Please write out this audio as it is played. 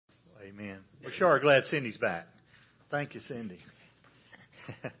Amen. We sure are glad Cindy's back. Thank you, Cindy.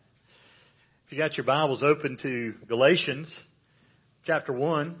 If you got your Bibles open to Galatians chapter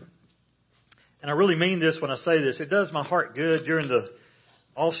 1, and I really mean this when I say this, it does my heart good during the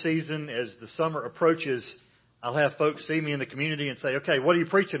off season as the summer approaches. I'll have folks see me in the community and say, okay, what are you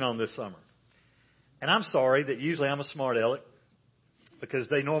preaching on this summer? And I'm sorry that usually I'm a smart aleck because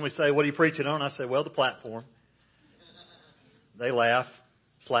they normally say, what are you preaching on? I say, well, the platform. They laugh,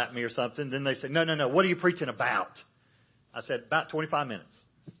 slap me or something. Then they say, no, what are you preaching about? I said, about 25 minutes.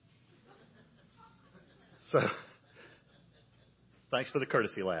 So, thanks for the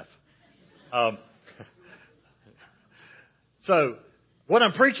courtesy laugh. So, what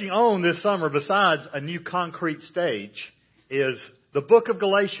I'm preaching on this summer, besides a new concrete stage, is the book of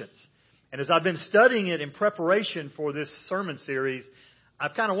Galatians. And as I've been studying it in preparation for this sermon series,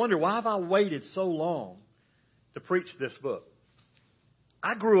 I've kind of wondered, why have I waited so long to preach this book?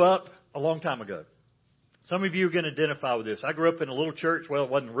 I grew up a long time ago. Some of you are going to identify with this. I grew up in a little church. Well,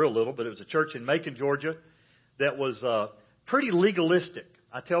 it wasn't real little, but it was a church in Macon, Georgia, that was pretty legalistic.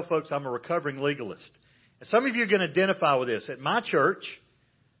 I tell folks I'm a recovering legalist. And some of you are going to identify with this. At my church,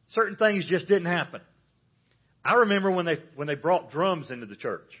 certain things just didn't happen. I remember when they brought drums into the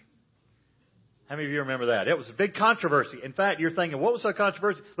church. How many of you remember that? It was a big controversy. In fact, you're thinking, what was so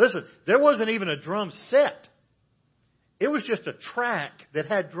controversial? Listen, there wasn't even a drum set. It was just a track that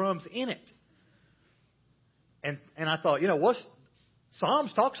had drums in it. And I thought,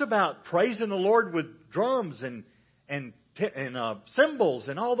 Psalms talks about praising the Lord with drums and cymbals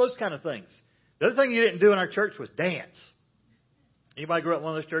and all those kind of things. The other thing you didn't do in our church was dance. Anybody grew up in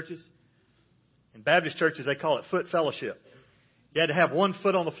one of those churches? In Baptist churches, they call it foot fellowship. You had to have one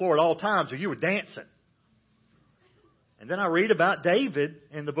foot on the floor at all times or you were dancing. And then I read about David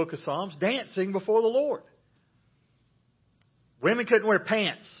in the book of Psalms dancing before the Lord. Women couldn't wear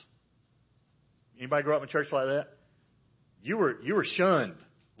pants. Anybody grow up in a church like that? You were shunned,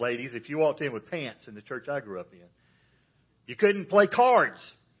 ladies, if you walked in with pants in the church I grew up in. You couldn't play cards.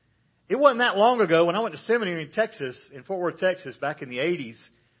 It wasn't that long ago when I went to seminary in Texas, in Fort Worth, Texas, back in the 80s,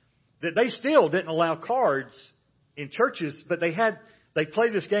 that they still didn't allow cards in churches, but they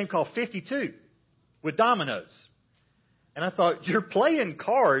played this game called 52 with dominoes. And I thought, you're playing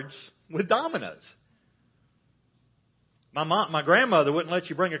cards with dominoes. My grandmother wouldn't let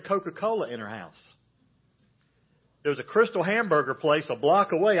you bring a Coca-Cola in her house. There was a Crystal hamburger place a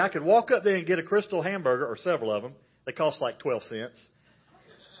block away. I could walk up there and get a Crystal hamburger, or several of them. They cost like 12 cents.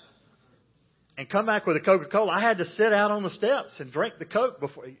 And come back with a Coca-Cola. I had to sit out on the steps and drink the Coke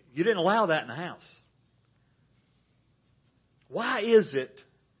before. You didn't allow that in the house. Why is it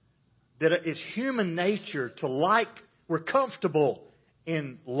that it's human nature to we're comfortable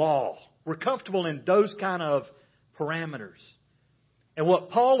in law. We're comfortable in those kind of parameters. And what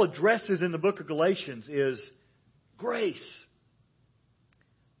Paul addresses in the book of Galatians is grace.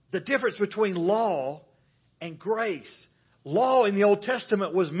 The difference between law and grace. Law in the Old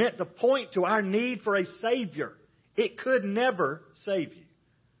Testament was meant to point to our need for a Savior. It could never save you.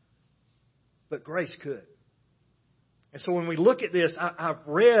 But grace could. And so when we look at this, I've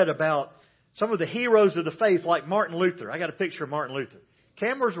read about some of the heroes of the faith like Martin Luther. I got a picture of Martin Luther.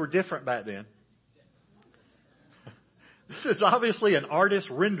 Cameras were different back then. This is obviously an artist's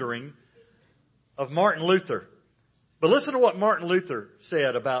rendering of Martin Luther. But listen to what Martin Luther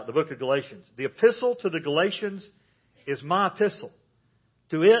said about the book of Galatians. The epistle to the Galatians is my epistle.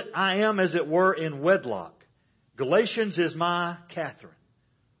 To it I am as it were in wedlock. Galatians is my Catherine,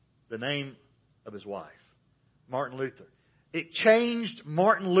 the name of his wife. Martin Luther. It changed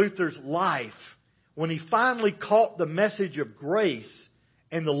Martin Luther's life when he finally caught the message of grace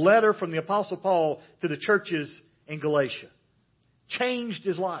in the letter from the Apostle Paul to the churches in Galatia. Changed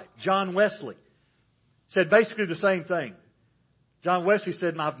his life. John Wesley said basically the same thing. John Wesley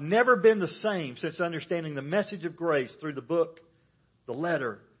said, I've never been the same since understanding the message of grace through the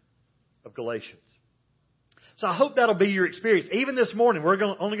letter of Galatians. So I hope that'll be your experience. Even this morning, we're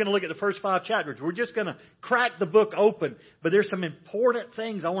only going to look at the first 5 chapters. We're just going to crack the book open. But there's some important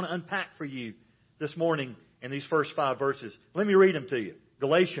things I want to unpack for you this morning in these first 5 verses. Let me read them to you.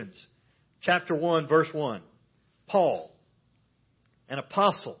 Galatians chapter 1, verse 1. Paul, an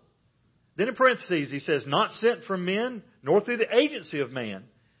apostle. Then in parentheses, he says, not sent from men, nor through the agency of man,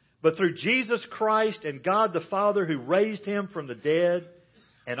 but through Jesus Christ and God the Father who raised him from the dead,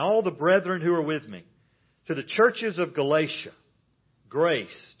 and all the brethren who are with me. To the churches of Galatia,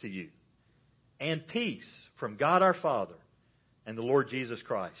 grace to you, and peace from God our Father and the Lord Jesus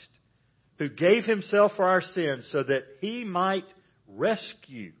Christ, who gave himself for our sins so that he might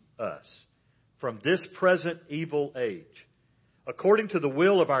rescue us from this present evil age, according to the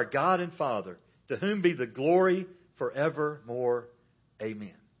will of our God and Father, to whom be the glory forevermore.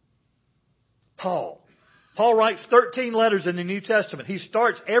 Amen. Paul. Paul writes 13 letters in the New Testament. He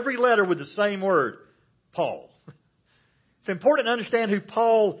starts every letter with the same word, Paul. It's important to understand who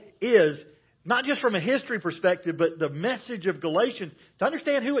Paul is, not just from a history perspective, but the message of Galatians, to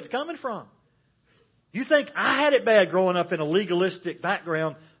understand who it's coming from. You think I had it bad growing up in a legalistic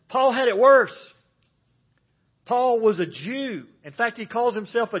background. Paul had it worse. Paul was a Jew. In fact, he calls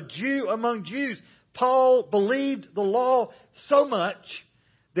himself a Jew among Jews. Paul believed the law so much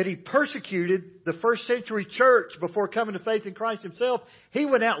that he persecuted the first century church before coming to faith in Christ himself. He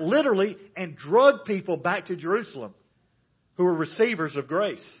went out literally and drugged people back to Jerusalem who were receivers of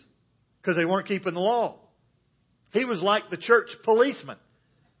grace because they weren't keeping the law. He was like the church policeman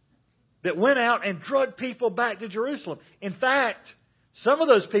that went out and drugged people back to Jerusalem. In fact, some of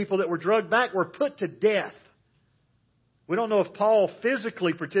those people that were drugged back were put to death. We don't know if Paul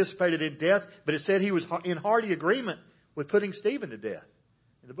physically participated in death, but it said he was in hearty agreement with putting Stephen to death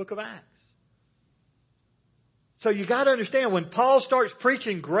in the book of Acts. So you got to understand, when Paul starts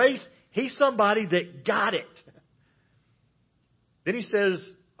preaching grace, he's somebody that got it. Then he says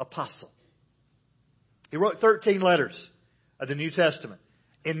apostle. He wrote 13 letters of the New Testament.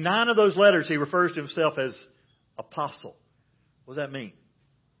 In 9 of those letters, he refers to himself as apostle. What does that mean?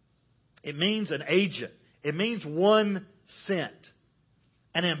 It means an agent. It means one sent.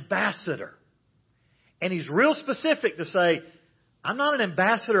 An ambassador. And he's real specific to say, I'm not an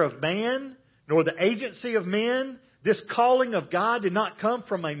ambassador of man, nor the agency of men. This calling of God did not come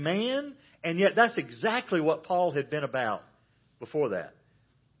from a man. And yet that's exactly what Paul had been about before that.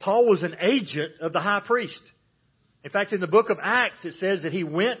 Paul was an agent of the high priest. In fact, in the book of Acts, it says that he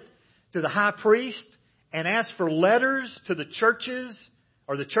went to the high priest and asked for letters to the churches,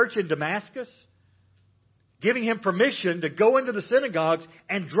 or the church in Damascus, giving him permission to go into the synagogues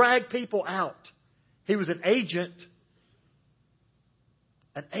and drag people out. He was an agent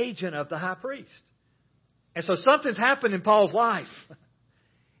of the high priest. And so something's happened in Paul's life.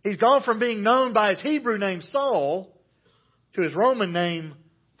 He's gone from being known by his Hebrew name Saul to his Roman name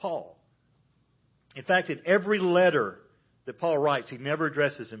Paul. In fact, in every letter that Paul writes, he never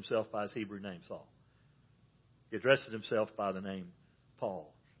addresses himself by his Hebrew name Saul. He addresses himself by the name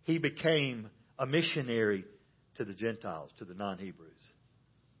Paul. He became a missionary to the Gentiles, to the non-Hebrews.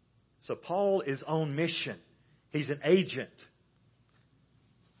 So Paul is on mission. He's an agent.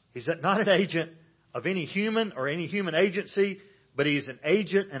 He's not an agent of any human or any human agency, but he's an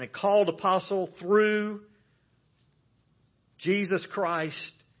agent and a called apostle through Jesus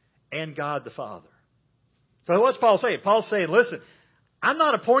Christ and God the Father. So what's Paul saying? Paul's saying, listen, I'm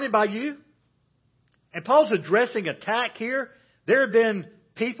not appointed by you. And Paul's addressing attack here. There have been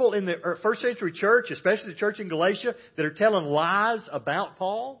people in the first century church, especially the church in Galatia, that are telling lies about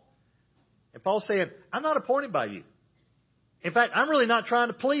Paul. And Paul's saying, I'm not appointed by you. In fact, I'm really not trying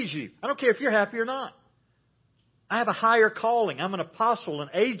to please you. I don't care if you're happy or not. I have a higher calling. I'm an apostle, an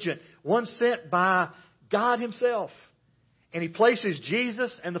agent, one sent by God Himself. And He places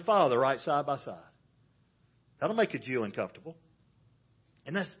Jesus and the Father right side by side. That'll make a Jew uncomfortable.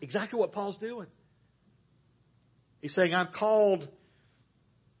 And that's exactly what Paul's doing. He's saying, I'm called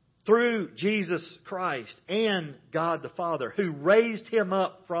through Jesus Christ and God the Father, who raised Him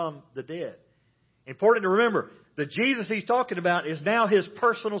up from the dead. Important to remember, the Jesus He's talking about is now His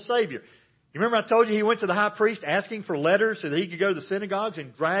personal Savior. You remember I told you He went to the high priest asking for letters so that He could go to the synagogues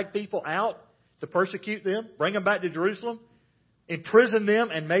and drag people out to persecute them, bring them back to Jerusalem, imprison them,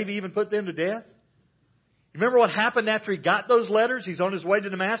 and maybe even put them to death? You remember what happened after He got those letters? He's on His way to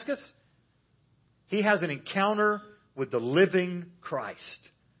Damascus. He has an encounter with the living Christ.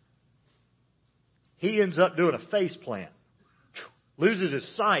 He ends up doing a face plant. Loses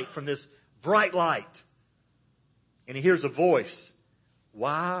his sight from this bright light. And he hears a voice.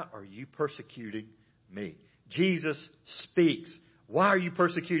 Why are you persecuting me? Jesus speaks. Why are you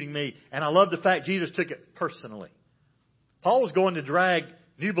persecuting me? And I love the fact Jesus took it personally. Paul was going to drag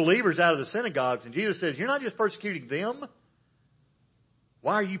new believers out of the synagogues. And Jesus says, you're not just persecuting them.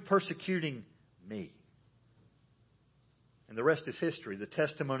 Why are you persecuting me? And the rest is history. The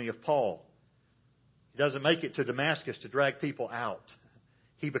testimony of Paul. He doesn't make it to Damascus to drag people out.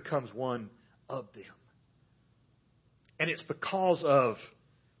 He becomes one of them. And it's because of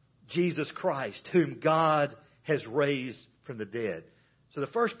Jesus Christ, whom God has raised from the dead. So the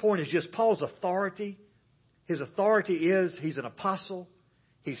first point is just Paul's authority. His authority is he's an apostle.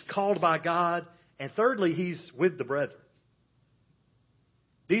 He's called by God. And thirdly, he's with the brethren.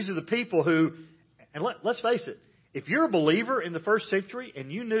 These are the people who, and let's face it, if you're a believer in the first century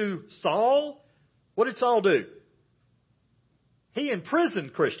and you knew Saul, what did Saul do? He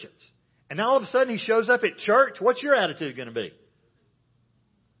imprisoned Christians. And now all of a sudden he shows up at church. What's your attitude going to be?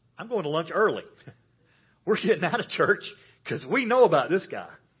 I'm going to lunch early. We're getting out of church because we know about this guy.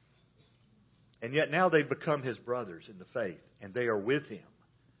 And yet now they've become his brothers in the faith, and they are with him.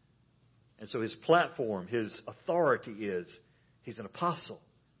 And so his platform, his authority is he's an apostle.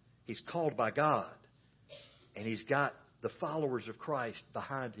 He's called by God. And he's got the followers of Christ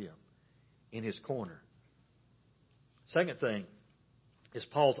behind him in his corner. Second thing is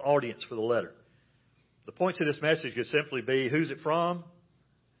Paul's audience for the letter. The points of this message could simply be who's it from,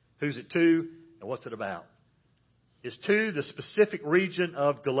 who's it to, and what's it about. It's to the specific region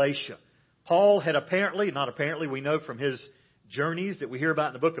of Galatia. Paul had we know from his journeys that we hear about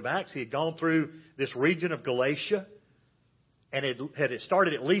in the book of Acts, he had gone through this region of Galatia, and it had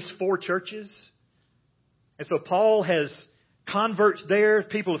started at least 4 churches. And so Paul has converts there.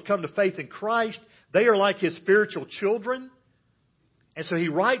 People have come to faith in Christ. They are like his spiritual children. And so he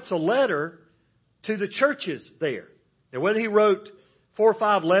writes a letter to the churches there. Now, whether he wrote 4 or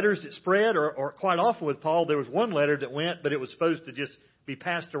 5 letters that spread, or quite often with Paul, there was one letter that went, but it was supposed to just be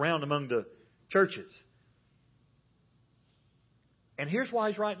passed around among the churches. And here's why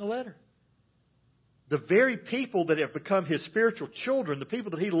he's writing a letter. The very people that have become his spiritual children, the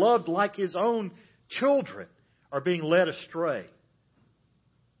people that he loved like his own children, are being led astray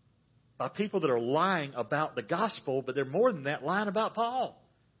by people that are lying about the gospel, but they're more than that, lying about Paul.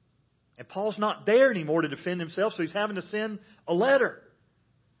 And Paul's not there anymore to defend himself, so he's having to send a letter.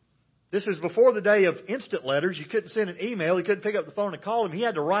 This is before the day of instant letters. You couldn't send an email. You couldn't pick up the phone and call him. He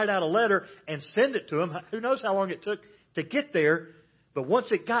had to write out a letter and send it to him. Who knows how long it took to get there. But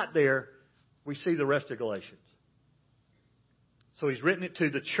once it got there, we see the rest of Galatians. So he's written it to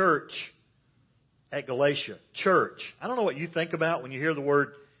the church at Galatia. Church. I don't know what you think about when you hear the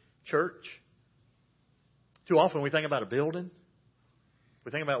word church. Too often we think about a building.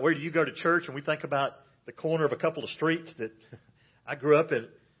 We think about where do you go to church, and we think about the corner of a couple of streets that I grew up at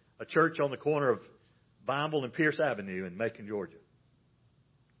a church on the corner of Bible and Pierce Avenue in Macon, Georgia.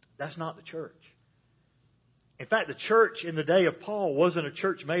 That's not the church. In fact, the church in the day of Paul wasn't a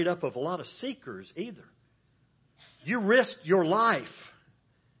church made up of a lot of seekers either. You risked your life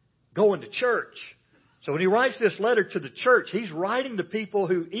going to church. So when he writes this letter to the church, he's writing to people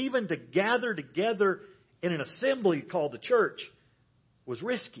who even to gather together in an assembly called the church was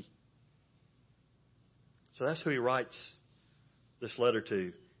risky. So that's who he writes this letter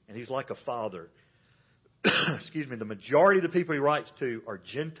to. And he's like a father. Excuse me. The majority of the people he writes to are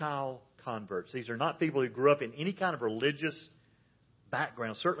Gentile converts. These are not people who grew up in any kind of religious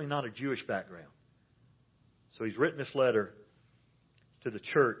background, certainly not a Jewish background. So he's written this letter to the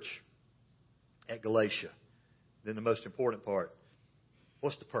church at Galatia. Then the most important part,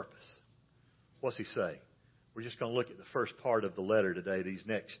 what's the purpose? What's he say? We're just going to look at the first part of the letter today, these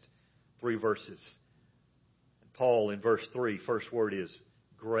next 3 verses. And Paul, in verse 3, first word is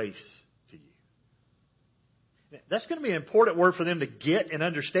grace to you. Now, that's going to be an important word for them to get and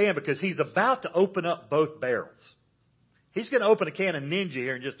understand, because he's about to open up both barrels. He's going to open a can of Ninja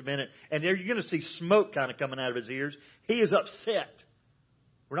here in just a minute, and you're going to see smoke kind of coming out of his ears. He is upset.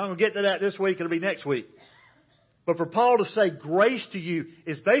 We're not going to get to that this week. It'll be next week. But for Paul to say grace to you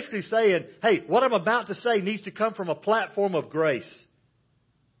is basically saying, hey, what I'm about to say needs to come from a platform of grace.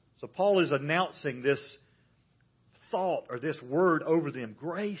 So Paul is announcing this thought or this word over them.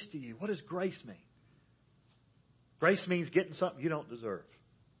 Grace to you. What does grace mean? Grace means getting something you don't deserve.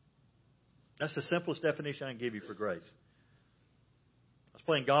 That's the simplest definition I can give you for grace. I was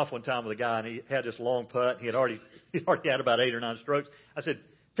playing golf one time with a guy, and he had this long putt. He had already had about 8 or 9 strokes. I said,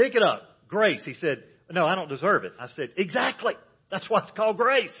 pick it up. Grace. He said, no, I don't deserve it. I said, exactly. That's why it's called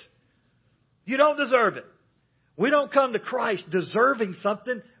grace. You don't deserve it. We don't come to Christ deserving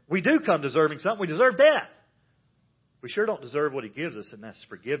something. We do come deserving something. We deserve death. We sure don't deserve what He gives us, and that's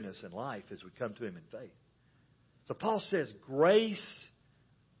forgiveness in life as we come to Him in faith. So Paul says, grace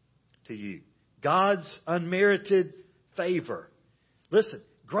to you. God's unmerited favor. Listen,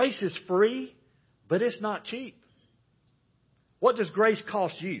 grace is free, but it's not cheap. What does grace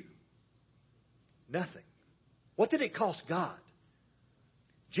cost you? Nothing. What did it cost God?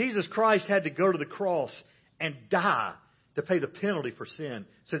 Jesus Christ had to go to the cross and die to pay the penalty for sin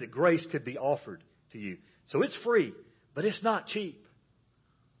so that grace could be offered to you. So it's free, but it's not cheap.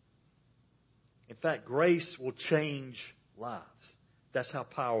 In fact, grace will change lives. That's how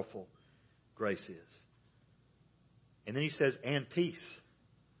powerful grace is. And then he says, and peace.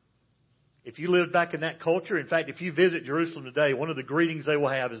 If you lived back in that culture, in fact, if you visit Jerusalem today, one of the greetings they will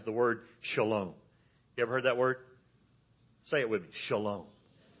have is the word shalom. You ever heard that word? Say it with me. Shalom.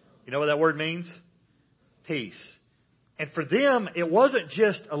 You know what that word means? Peace. And for them, it wasn't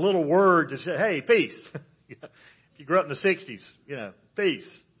just a little word to say, hey, peace. If you grew up in the 60s, peace.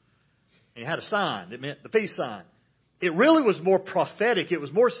 And you had a sign that meant the peace sign. It really was more prophetic. It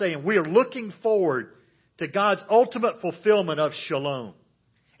was more saying we are looking forward to God's ultimate fulfillment of shalom.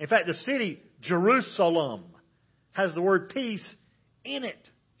 In fact, the city Jerusalem has the word peace in it.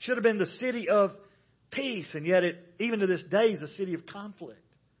 Should have been the city of peace, and yet even to this day, is a city of conflict.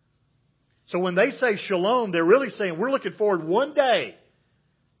 So when they say shalom, they're really saying we're looking forward one day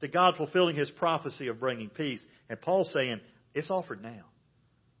to God fulfilling His prophecy of bringing peace. And Paul's saying it's offered now.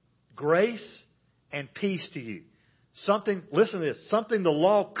 Grace and peace to you. Listen to this, something the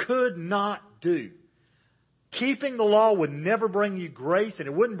law could not do. Keeping the law would never bring you grace, and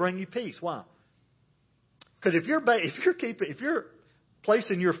it wouldn't bring you peace. Why? Because if you're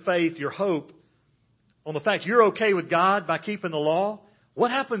placing your faith, your hope on the fact you're okay with God by keeping the law,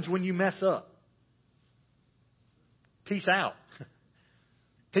 what happens when you mess up? Peace out.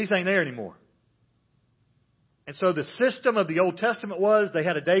 Peace ain't there anymore. And so the system of the Old Testament was they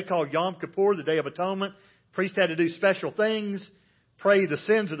had a day called Yom Kippur, the Day of Atonement. Priests had to do special things, pray the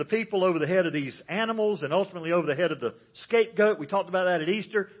sins of the people over the head of these animals and ultimately over the head of the scapegoat. We talked about that at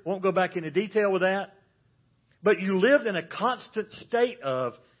Easter. Won't go back into detail with that. But you lived in a constant state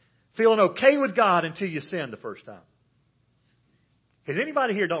of feeling okay with God until you sinned the first time. Has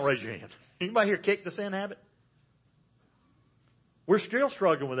anybody here, don't raise your hand, anybody here kicked the sin habit? We're still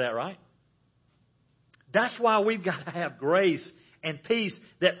struggling with that, right? That's why we've got to have grace and peace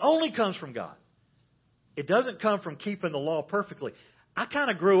that only comes from God. It doesn't come from keeping the law perfectly. I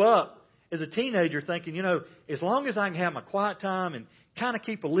kind of grew up as a teenager thinking, as long as I can have my quiet time and kind of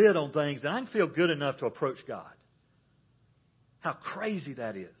keep a lid on things, then I can feel good enough to approach God. How crazy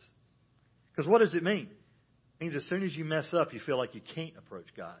that is. Because what does it mean? It means as soon as you mess up, you feel like you can't approach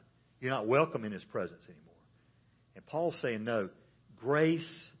God. You're not welcome in His presence anymore. And Paul's saying, no, grace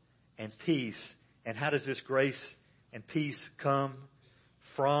and peace. And how does this grace and peace come?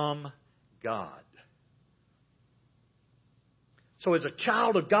 From God. So as a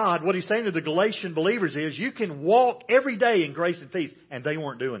child of God, what he's saying to the Galatian believers is you can walk every day in grace and peace. And they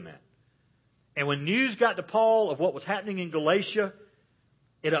weren't doing that. And when news got to Paul of what was happening in Galatia,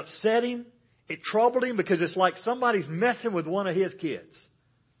 it upset him. It troubled him because it's like somebody's messing with one of his kids.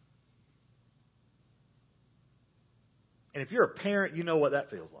 And if you're a parent, you know what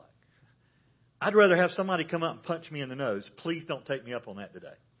that feels like. I'd rather have somebody come up and punch me in the nose. Please don't take me up on that today.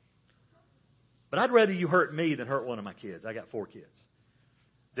 But I'd rather you hurt me than hurt one of my kids. I got 4 kids.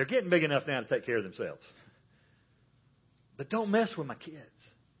 They're getting big enough now to take care of themselves. But don't mess with my kids.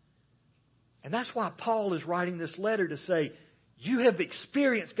 And that's why Paul is writing this letter to say, you have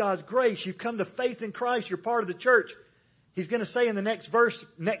experienced God's grace. You've come to faith in Christ. You're part of the church. He's going to say in the next verse,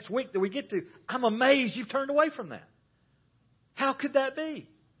 next week that we get to, I'm amazed you've turned away from that. How could that be?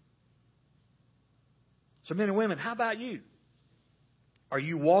 So men and women, how about you? Are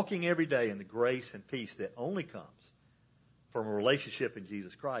you walking every day in the grace and peace that only comes from a relationship in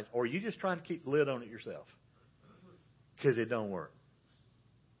Jesus Christ? Or are you just trying to keep the lid on it yourself? Because it don't work.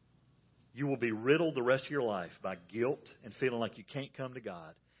 You will be riddled the rest of your life by guilt and feeling like you can't come to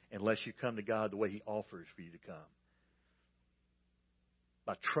God unless you come to God the way He offers for you to come.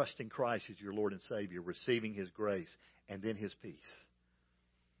 By trusting Christ as your Lord and Savior, receiving His grace, and then His peace.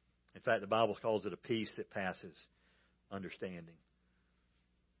 In fact, the Bible calls it a peace that passes understanding.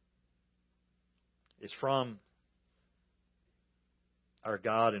 It's from our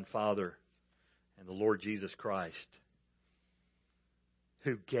God and Father and the Lord Jesus Christ,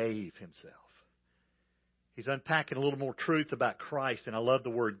 who gave Himself. He's unpacking a little more truth about Christ, and I love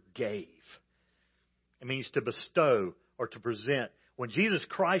the word gave. It means to bestow or to present. When Jesus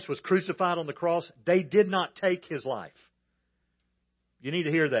Christ was crucified on the cross, they did not take His life. You need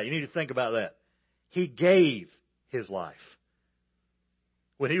to hear that. You need to think about that. He gave His life.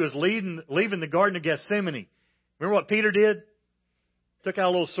 When He was leaving the Garden of Gethsemane, remember what Peter did? Took out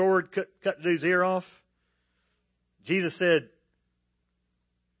a little sword, cut the dude's ear off. Jesus said,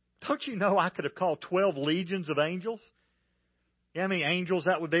 don't you know I could have called 12 legions of angels? You know how many angels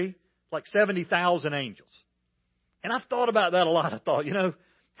that would be? Like 70,000 angels. And I've thought about that a lot. I thought,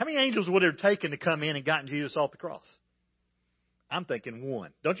 how many angels would it have taken to come in and gotten Jesus off the cross? I'm thinking 1.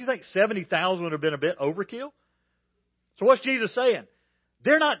 Don't you think 70,000 would have been a bit overkill? So what's Jesus saying?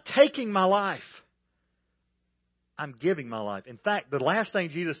 They're not taking my life. I'm giving my life. In fact, the last thing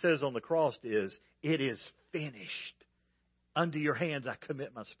Jesus says on the cross is, it is finished. Unto your hands I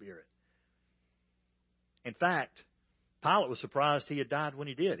commit my spirit. In fact, Pilate was surprised He had died when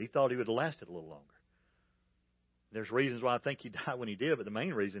he did. He thought he would have lasted a little longer. There's reasons why I think He died when He did, but the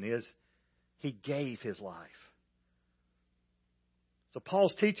main reason is He gave His life. So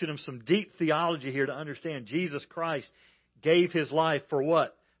Paul's teaching them some deep theology here to understand Jesus Christ gave His life for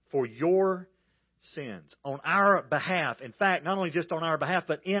what? For your sins. On our behalf. In fact, not only just on our behalf,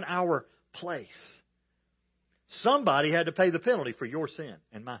 but in our place. Somebody had to pay the penalty for your sin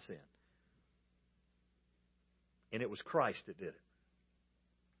and my sin. And it was Christ that did it.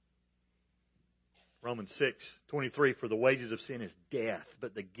 Romans 6:23, for the wages of sin is death,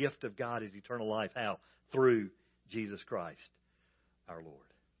 but the gift of God is eternal life. How? Through Jesus Christ, our Lord.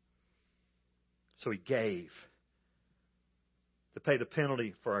 So He gave to pay the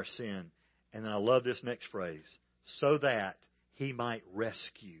penalty for our sin. And then I love this next phrase, so that He might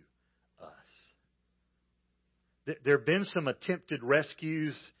rescue us. There have been some attempted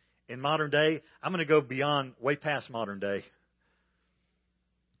rescues in modern day. I'm going to go beyond, way past modern day.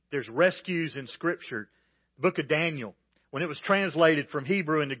 There's rescues in Scripture. The book of Daniel, when it was translated from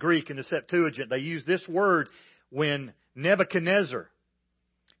Hebrew into Greek in the Septuagint, they used this word when Nebuchadnezzar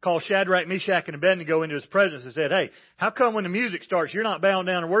called Shadrach, Meshach, and Abednego into his presence and said, hey, how come when the music starts you're not bowing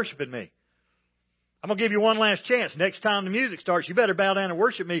down and worshiping me? I'm going to give you one last chance. Next time the music starts, you better bow down and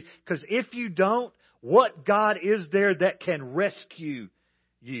worship me, because if you don't, what God is there that can rescue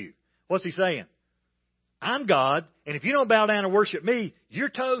you? What's He saying? I'm God, and if you don't bow down and worship me, you're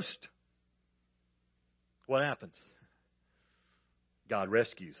toast. What happens? God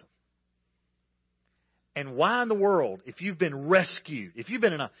rescues them. And why in the world, if you've been rescued, if you've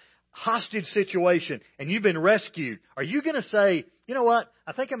been in a hostage situation and you've been rescued, are you going to say, you know what,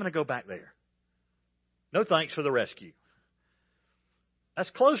 I think I'm going to go back there? No thanks for the rescue.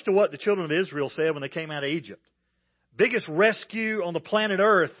 That's close to what the children of Israel said when they came out of Egypt. Biggest rescue on the planet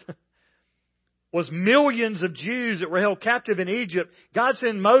Earth was millions of Jews that were held captive in Egypt. God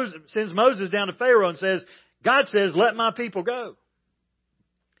sends Moses down to Pharaoh and says, God says, let my people go.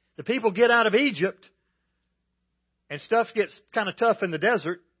 The people get out of Egypt and stuff gets kind of tough in the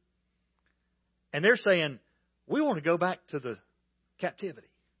desert. And they're saying, we want to go back to the captivity.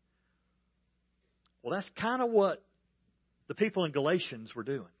 Well, that's kind of what the people in Galatians were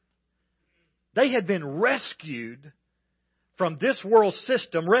doing. They had been rescued from this world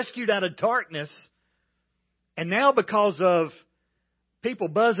system, rescued out of darkness, and now because of people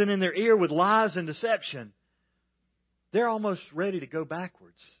buzzing in their ear with lies and deception, they're almost ready to go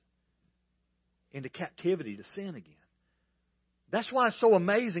backwards into captivity to sin again. That's why it's so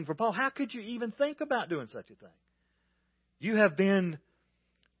amazing for Paul. How could you even think about doing such a thing? You have been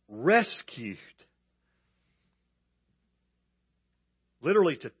rescued.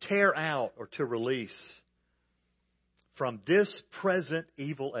 Literally to tear out or to release from this present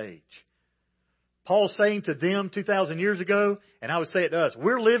evil age. Paul's saying to them 2,000 years ago, and I would say it to us,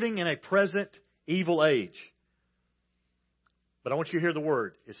 we're living in a present evil age. But I want you to hear the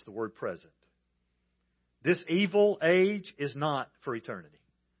word. It's the word present. This evil age is not for eternity.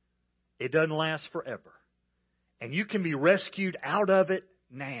 It doesn't last forever. And you can be rescued out of it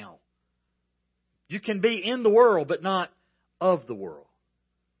now. You can be in the world, but not of the world.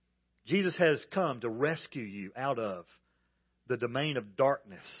 Jesus has come to rescue you out of the domain of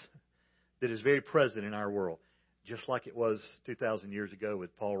darkness that is very present in our world, just like it was 2,000 years ago when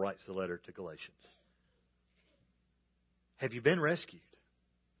Paul writes the letter to Galatians. Have you been rescued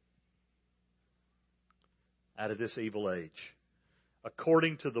out of this evil age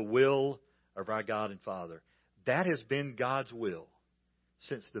according to the will of our God and Father? That has been God's will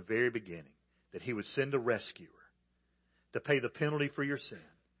since the very beginning, that He would send a rescuer to pay the penalty for your sin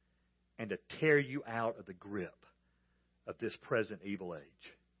and to tear you out of the grip of this present evil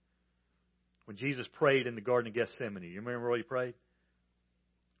age. When Jesus prayed in the Garden of Gethsemane, you remember what He prayed?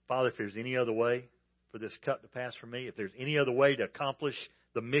 Father, if there's any other way for this cup to pass from me, if there's any other way to accomplish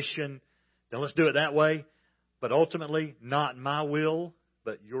the mission, then let's do it that way. But ultimately, not my will,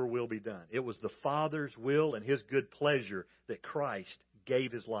 but your will be done. It was the Father's will and His good pleasure that Christ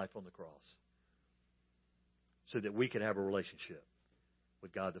gave His life on the cross so that we could have a relationship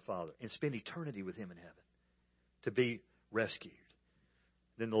with God the Father and spend eternity with Him in heaven, to be rescued.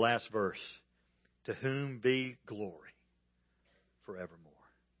 Then the last verse, to whom be glory forevermore.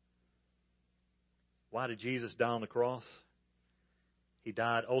 Why did Jesus die on the cross? He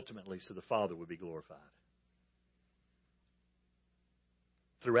died ultimately so the Father would be glorified.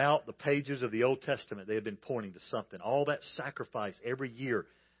 Throughout the pages of the Old Testament, they had been pointing to something. All that sacrifice every year,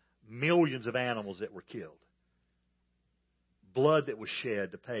 millions of animals that were killed. Blood that was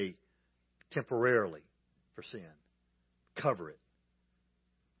shed to pay temporarily for sin. Cover it.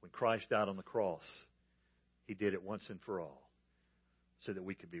 When Christ died on the cross, He did it once and for all so that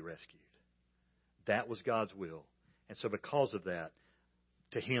we could be rescued. That was God's will. And so because of that,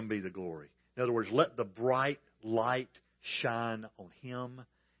 to Him be the glory. In other words, let the bright light shine on Him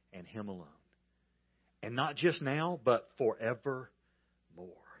and Him alone. And not just now, but forevermore.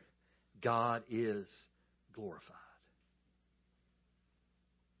 God is glorified.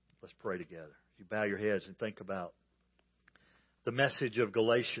 Let's pray together. You bow your heads and think about the message of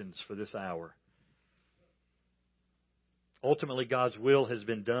Galatians for this hour. Ultimately, God's will has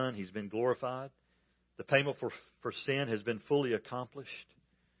been done. He's been glorified. The payment for sin has been fully accomplished.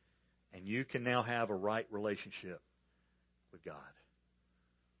 And you can now have a right relationship with God.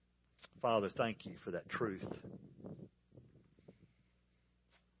 Father, thank you for that truth.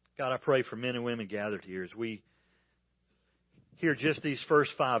 God, I pray for men and women gathered here as we hear just these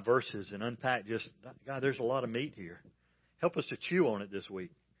first 5 verses and unpack God, there's a lot of meat here. Help us to chew on it this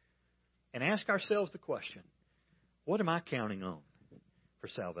week. And ask ourselves the question, what am I counting on for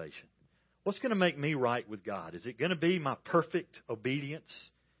salvation? What's going to make me right with God? Is it going to be my perfect obedience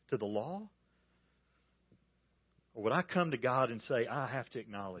to the law? Or would I come to God and say, I have to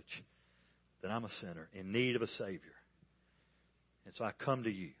acknowledge that I'm a sinner in need of a Savior. And so I come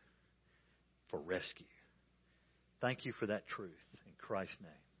to you for rescue. Thank you for that truth. In Christ's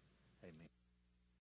name, amen.